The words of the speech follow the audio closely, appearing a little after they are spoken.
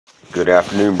Good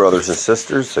afternoon, brothers and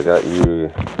sisters. I got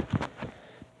you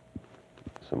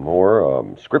some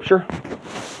more scripture,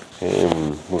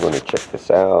 and we're going to check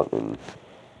this out. And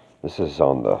this is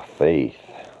on the faith.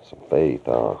 Some faith.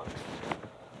 A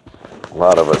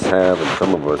lot of us have, and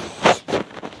some of us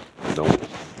don't.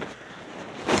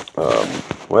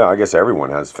 Well, I guess everyone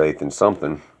has faith in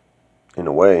something, in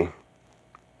a way.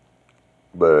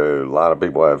 But a lot of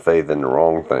people have faith in the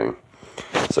wrong thing.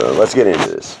 So let's get into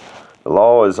this. The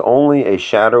law is only a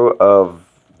shadow of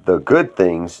the good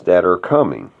things that are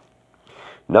coming,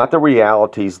 not the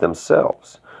realities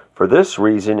themselves. For this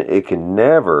reason, it can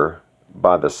never,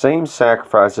 by the same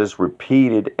sacrifices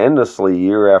repeated endlessly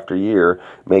year after year,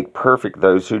 make perfect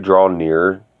those who draw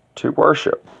near to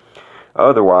worship.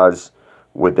 Otherwise,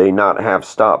 would they not have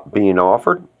stopped being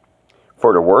offered?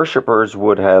 For the worshippers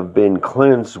would have been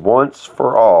cleansed once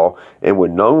for all, and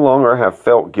would no longer have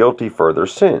felt guilty for their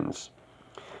sins.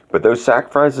 But those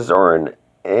sacrifices are an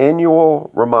annual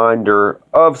reminder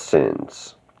of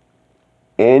sins.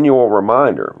 Annual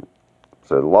reminder.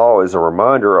 So the law is a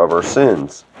reminder of our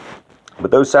sins. But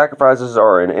those sacrifices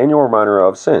are an annual reminder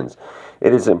of sins.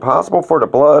 It is impossible for the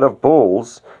blood of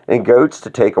bulls and goats to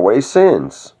take away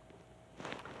sins.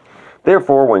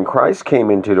 Therefore, when Christ came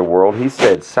into the world, he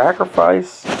said,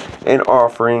 "Sacrifice and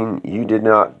offering you did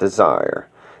not desire,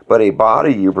 but a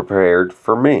body you prepared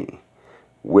for me.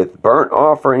 With burnt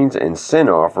offerings and sin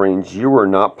offerings you were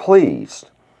not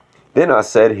pleased. Then I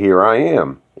said, Here I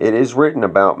am. It is written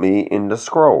about me in the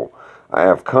scroll. I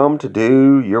have come to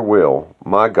do your will,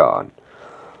 my God."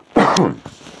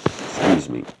 Excuse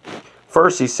me.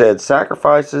 First he said,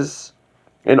 "Sacrifices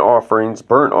and offerings,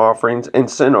 burnt offerings and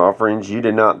sin offerings you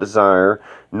did not desire,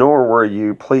 nor were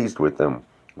you pleased with them,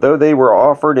 though they were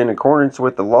offered in accordance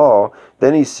with the law."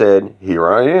 Then he said,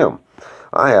 "Here I am.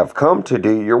 I have come to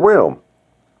do your will."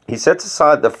 He sets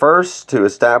aside the first to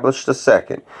establish the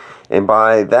second, and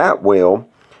by that will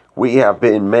we have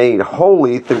been made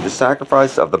holy through the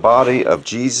sacrifice of the body of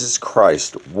Jesus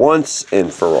Christ once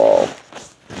and for all.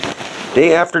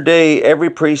 Day after day, every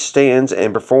priest stands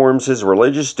and performs his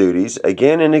religious duties.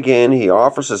 Again and again, he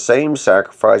offers the same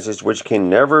sacrifices which can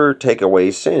never take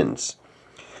away sins.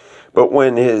 But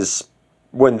when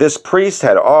this priest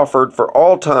had offered for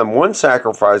all time one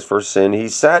sacrifice for sin, he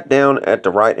sat down at the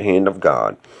right hand of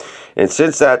God. And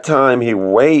since that time he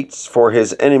waits for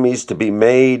his enemies to be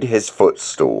made his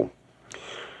footstool.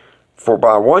 For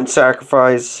by one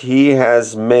sacrifice he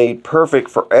has made perfect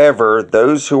forever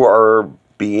those who are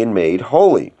being made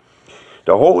holy.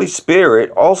 The Holy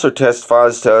Spirit also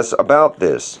testifies to us about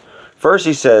this. First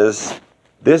he says,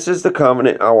 "This is the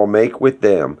covenant I will make with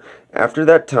them. After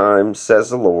that time, says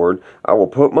the Lord, I will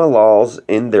put my laws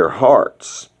in their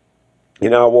hearts,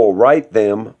 and I will write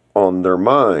them on their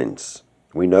minds."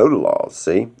 We know the laws,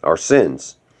 see? Our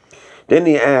sins. Then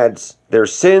he adds, "Their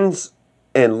sins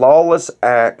and lawless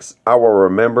acts I will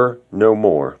remember no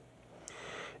more.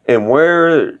 And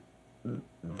where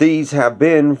these have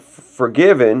been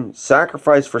forgiven,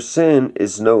 sacrifice for sin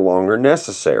is no longer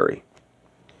necessary."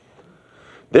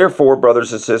 Therefore,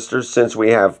 brothers and sisters, since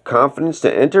we have confidence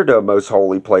to enter the most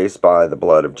holy place by the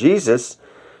blood of Jesus,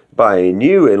 by a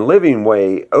new and living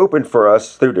way opened for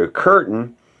us through the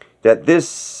curtain, that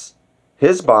this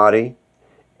his body,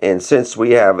 and since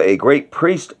we have a great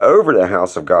priest over the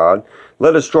house of God,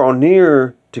 let us draw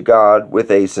near to God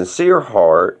with a sincere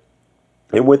heart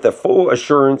and with the full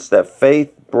assurance that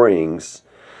faith brings,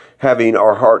 having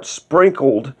our hearts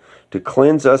sprinkled to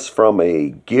cleanse us from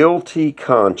a guilty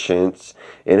conscience,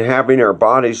 and having our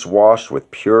bodies washed with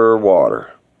pure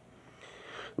water.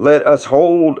 Let us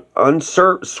hold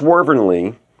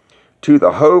unswervingly to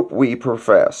the hope we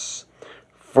profess,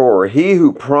 for he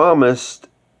who promised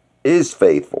is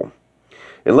faithful.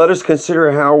 And let us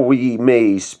consider how we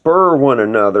may spur one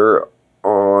another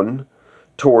on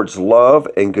towards love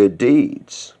and good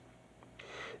deeds,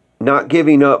 not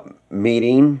giving up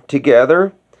meeting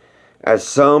together, as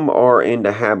some are in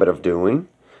the habit of doing,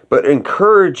 but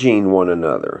encouraging one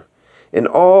another, and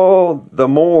all the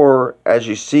more as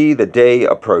you see the day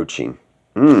approaching.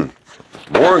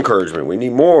 More encouragement. We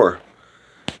need more.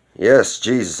 Yes,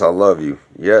 Jesus, I love you.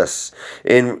 Yes.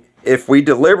 And if we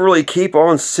deliberately keep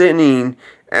on sinning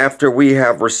after we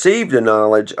have received the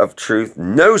knowledge of truth,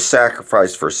 no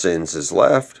sacrifice for sins is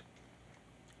left,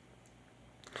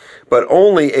 but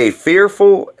only a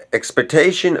fearful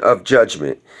expectation of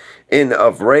judgment and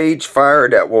of rage fire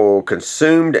that will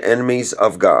consume the enemies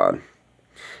of God.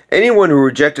 Anyone who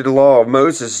rejected the law of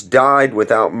Moses died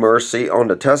without mercy on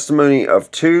the testimony of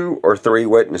 2 or 3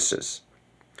 witnesses.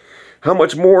 How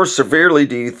much more severely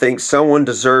do you think someone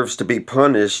deserves to be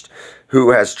punished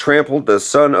who has trampled the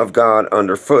Son of God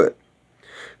underfoot?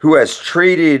 who has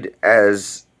treated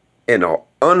as an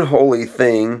unholy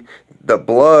thing the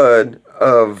blood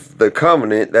of the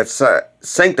covenant that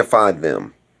sanctified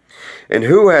them, and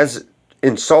who has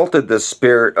insulted the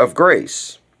Spirit of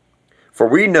grace. For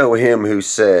we know him who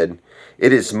said,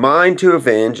 "It is mine to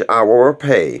avenge, I will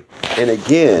repay." And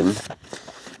again,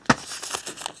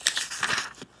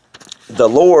 the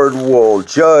Lord will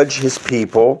judge his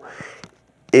people.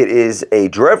 It is a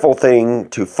dreadful thing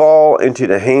to fall into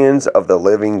the hands of the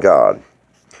living God.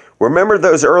 Remember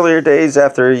those earlier days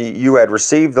after you had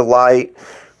received the light,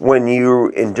 when you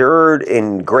endured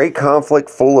in great conflict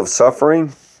full of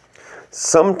suffering?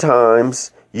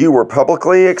 Sometimes you were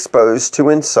publicly exposed to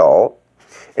insult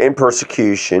and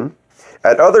persecution.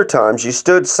 At other times you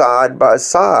stood side by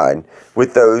side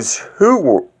with those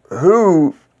who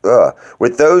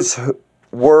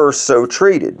were so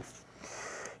treated.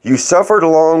 You suffered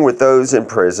along with those in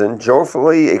prison,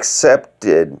 joyfully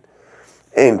accepted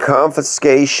in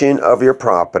confiscation of your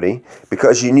property,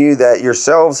 because you knew that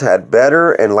yourselves had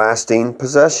better and lasting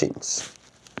possessions.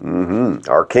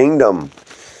 Our kingdom,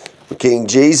 King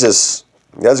Jesus,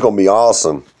 that's going to be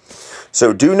awesome.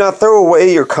 So do not throw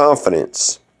away your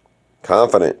confidence.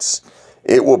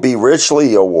 It will be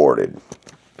richly awarded.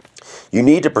 You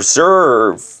need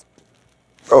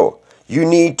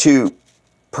to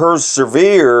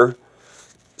persevere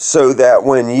so that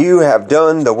when you have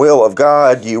done the will of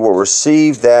God, you will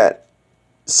receive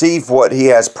what he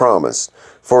has promised.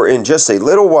 For in just a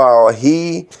little while,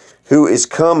 he who is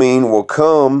coming will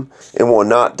come and will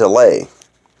not delay.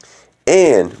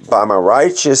 And by my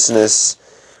righteousness,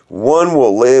 one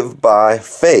will live by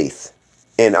faith.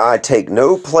 And I take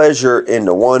no pleasure in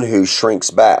the one who shrinks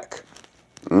back.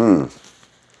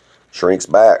 Shrinks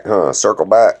back, circle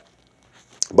back.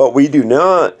 But we do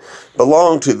not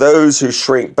belong to those who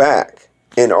shrink back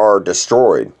and are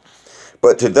destroyed,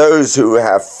 but to those who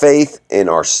have faith and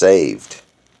are saved.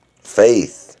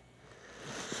 Faith.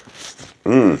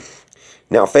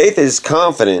 Now, faith is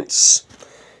confidence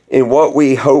in what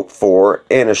we hope for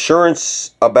and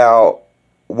assurance about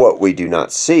what we do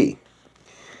not see.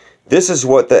 This is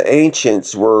what the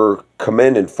ancients were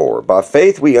commended for. By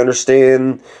faith, we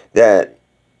understand that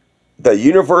the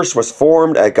universe was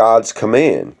formed at God's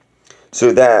command,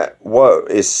 so that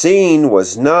what is seen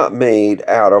was not made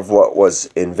out of what was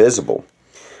invisible.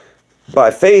 By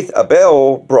faith,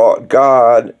 Abel brought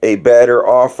God a better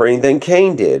offering than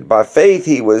Cain did. By faith,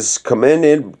 he was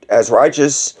commended as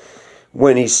righteous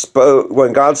when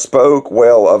God spoke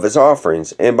well of his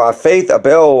offerings. And by faith,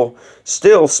 Abel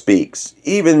still speaks,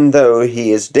 even though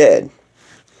he is dead.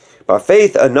 By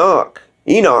faith,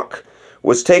 Enoch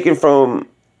was taken from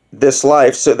this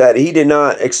life so that he did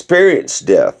not experience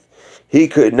death. He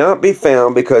could not be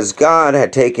found because God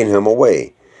had taken him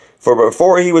away. For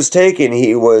before he was taken,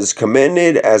 he was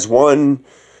commended as one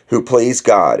who pleased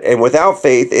God. And without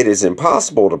faith, it is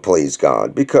impossible to please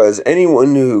God, because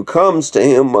anyone who comes to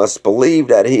him must believe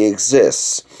that he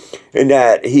exists, and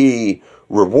that he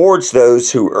rewards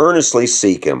those who earnestly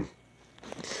seek him.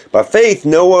 By faith,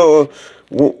 Noah,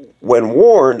 when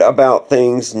warned about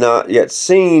things not yet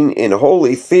seen, in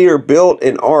holy fear built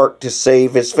an ark to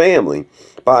save his family.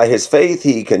 By his faith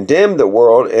he condemned the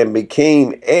world and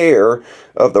became heir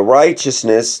of the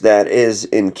righteousness that is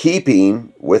in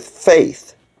keeping with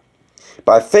faith.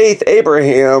 By faith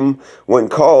Abraham, when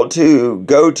called to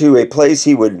go to a place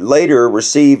he would later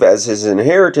receive as his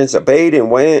inheritance, obeyed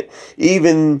and went,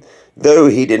 even though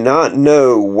he did not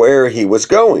know where he was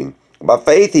going. By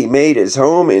faith he made his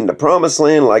home in the promised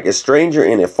land like a stranger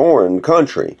in a foreign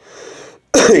country.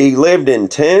 He lived in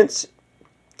tents,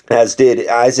 as did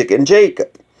Isaac and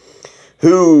Jacob,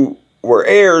 who were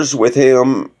heirs with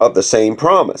him of the same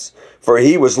promise. For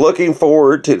he was looking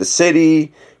forward to the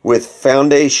city with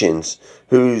foundations,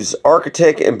 whose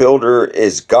architect and builder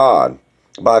is God.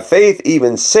 By faith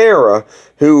even Sarah,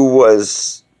 who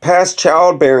was past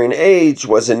childbearing age,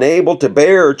 was enabled to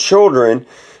bear children,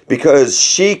 because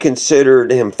she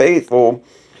considered him faithful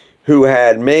who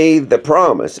had made the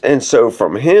promise. And so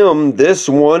from him, this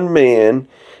one man,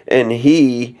 and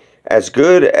he as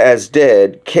good as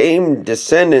dead, came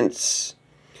descendants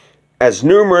as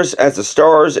numerous as the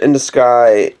stars in the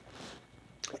sky,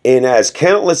 and as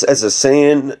countless as the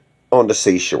sand on the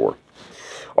seashore.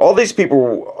 All these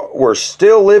people were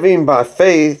still living by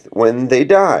faith when they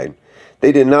died.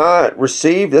 They did not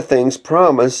receive the things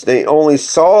promised. They only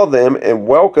saw them and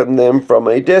welcomed them from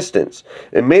a distance,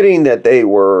 admitting that they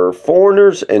were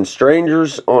foreigners and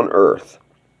strangers on earth.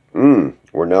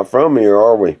 We're not from here,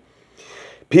 are we?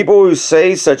 People who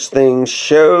say such things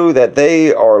show that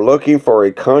they are looking for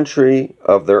a country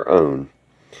of their own.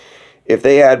 If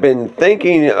they had been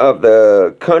thinking of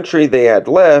the country they had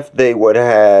left, they would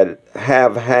have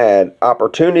had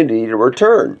opportunity to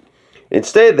return.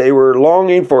 Instead, they were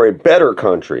longing for a better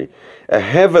country, a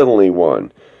heavenly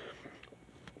one.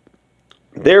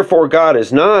 Therefore, God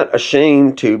is not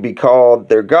ashamed to be called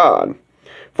their God,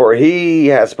 for he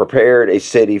has prepared a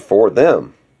city for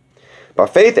them. By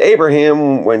faith,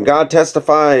 Abraham, when God tested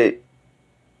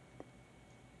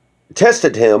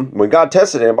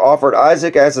him, offered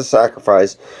Isaac as a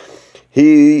sacrifice.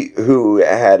 He who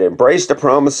had embraced the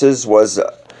promises was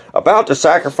about to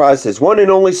sacrifice his one and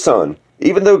only son,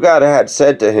 even though God had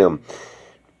said to him,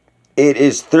 "It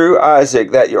is through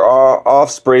Isaac that your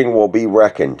offspring will be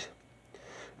reckoned."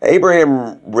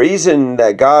 Abraham reasoned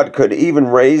that God could even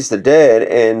raise the dead,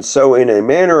 and so in a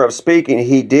manner of speaking,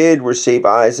 he did receive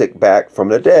Isaac back from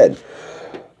the dead.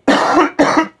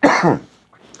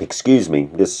 Excuse me,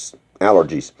 this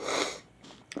allergies.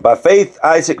 By faith,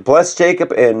 Isaac blessed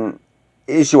Jacob and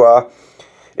Esau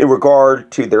in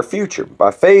regard to their future. By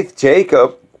faith,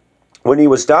 Jacob, when he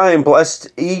was dying, blessed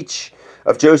each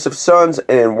of Joseph's sons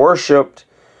and worshipped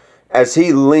as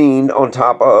he leaned on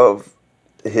top of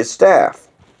his staff.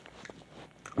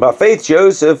 By faith,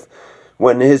 Joseph,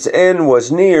 when his end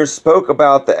was near, spoke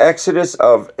about the exodus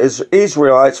of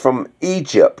Israelites from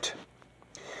Egypt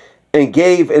and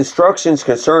gave instructions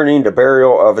concerning the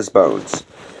burial of his bones.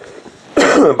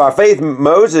 By faith,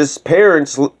 Moses'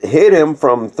 parents hid him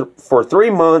for 3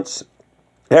 months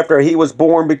after he was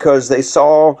born because they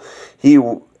saw he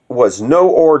was no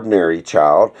ordinary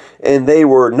child, and they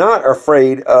were not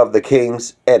afraid of the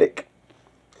king's edict.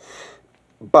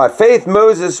 By faith,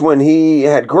 Moses, when he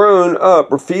had grown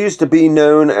up, refused to be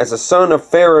known as a son of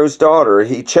Pharaoh's daughter.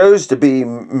 He chose to be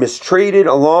mistreated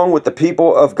along with the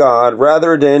people of God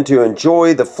rather than to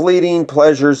enjoy the fleeting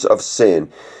pleasures of sin.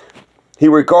 He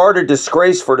regarded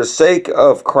disgrace for the sake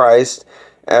of Christ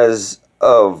as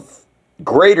of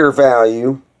greater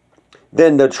value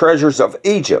than the treasures of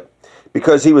Egypt,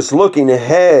 because he was looking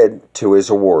ahead to his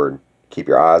reward. Keep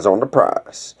your eyes on the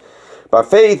prize. By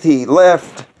faith, he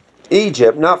left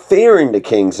Egypt, not fearing the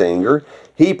king's anger.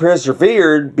 He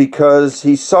persevered because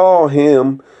he saw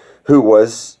him who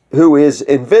is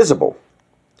invisible.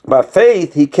 By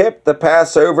faith, he kept the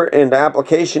Passover and the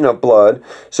application of blood,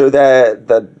 so that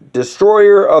the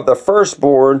destroyer of the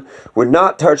firstborn would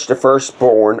not touch the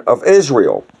firstborn of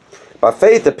Israel. By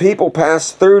faith, the people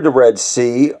passed through the Red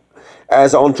Sea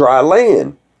as on dry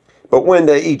land. But when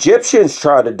the Egyptians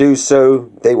tried to do so,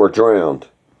 they were drowned.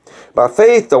 By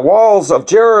faith, the walls of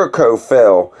Jericho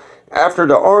fell after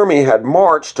the army had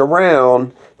marched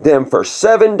around them for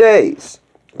 7 days.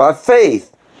 By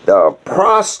faith, the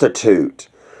prostitute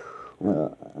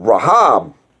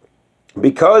Rahab,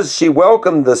 because she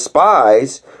welcomed the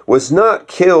spies, was not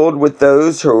killed with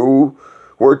those who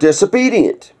were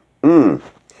disobedient. And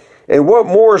what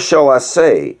more shall I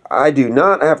say? I do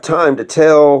not have time to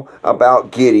tell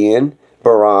about Gideon,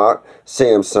 Barak,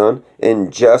 Samson,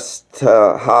 and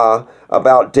Jephthah,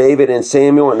 about David and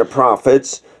Samuel and the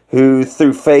prophets, who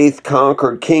through faith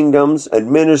conquered kingdoms,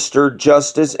 administered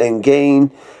justice, and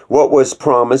gained what was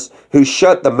promised, who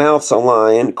shut the mouths of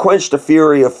lions, quenched the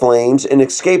fury of flames, and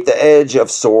escaped the edge of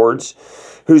swords,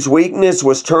 whose weakness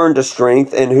was turned to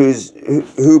strength, and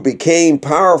who became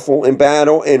powerful in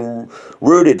battle and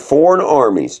routed foreign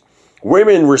armies.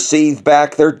 Women received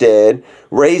back their dead,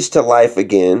 raised to life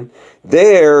again.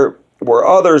 There were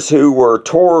others who were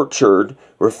tortured,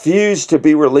 refused to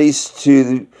be released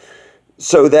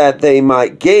so that they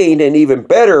might gain an even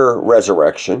better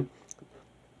resurrection.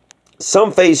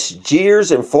 Some faced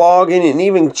jeers and flogging and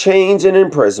even chains and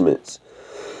imprisonments.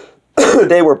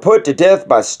 They were put to death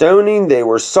by stoning. They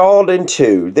were sawed in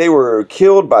two. They were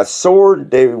killed by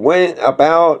sword. They went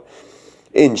about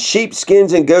in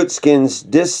sheepskins and goatskins,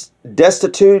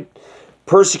 destitute,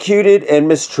 persecuted, and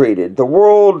mistreated. The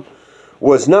world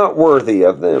was not worthy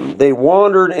of them. They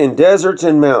wandered in deserts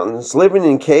and mountains, living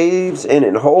in caves and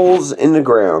in holes in the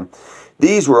ground.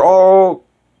 These were all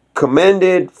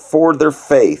commended for their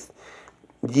faith,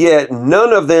 yet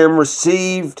none of them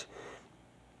received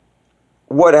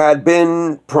what had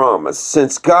been promised,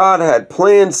 since God had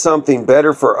planned something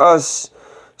better for us,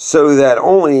 so that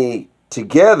only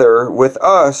together with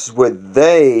us would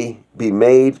they be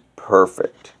made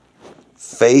perfect.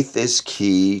 Faith is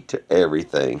key to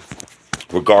everything.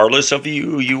 Regardless of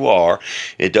who you are,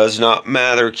 it does not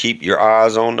matter. Keep your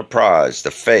eyes on the prize,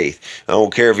 the faith. I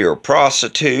don't care if you're a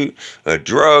prostitute, a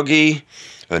druggie,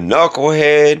 a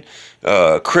knucklehead,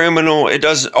 a criminal.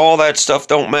 All that stuff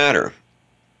don't matter.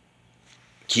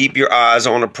 Keep your eyes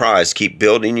on the prize. Keep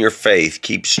building your faith.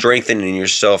 Keep strengthening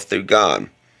yourself through God,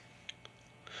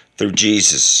 through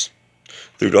Jesus.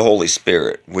 through the Holy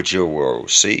Spirit, which you will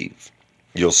receive.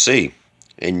 You'll see.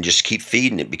 And just keep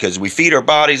feeding it, because we feed our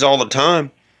bodies all the time.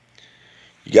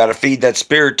 You got to feed that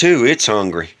spirit too. It's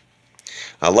hungry.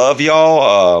 I love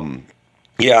y'all.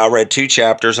 Yeah, I read 2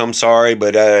 chapters. I'm sorry,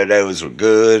 but that was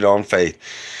good on faith.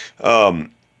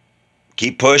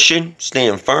 Keep pushing.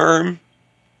 Stand firm.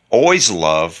 Always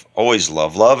love. Always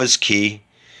love. Love is key.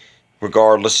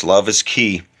 Regardless, love is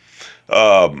key.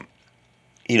 No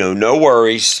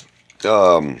worries.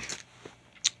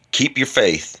 Keep your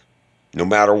faith, no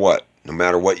matter what. No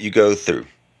matter what you go through.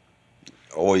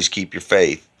 Always keep your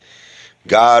faith.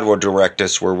 God will direct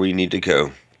us where we need to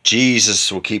go.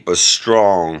 Jesus will keep us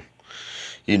strong.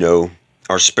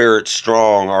 Our spirit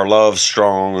strong, our love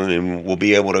strong, and we'll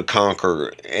be able to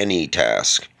conquer any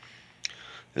task.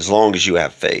 As long as you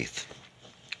have faith.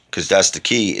 Because that's the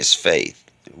key, is faith.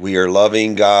 We are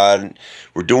loving God.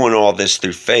 We're doing all this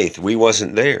through faith. We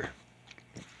wasn't there.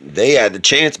 They had the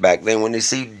chance back then when they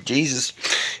see Jesus.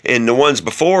 And the ones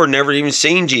before never even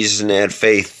seen Jesus, and they had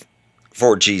faith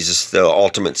for Jesus, the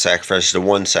ultimate sacrifice, the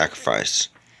one sacrifice.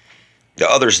 The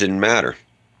others didn't matter.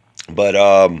 But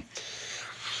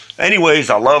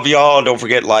anyways, I love y'all. Don't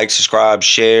forget, like, subscribe,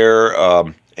 share.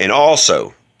 And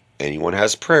also, anyone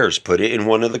has prayers, put it in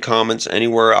one of the comments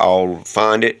anywhere. I'll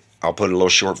find it. I'll put a little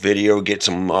short video, get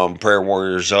some prayer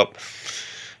warriors up.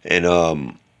 And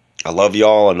I love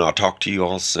y'all, and I'll talk to you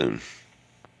all soon.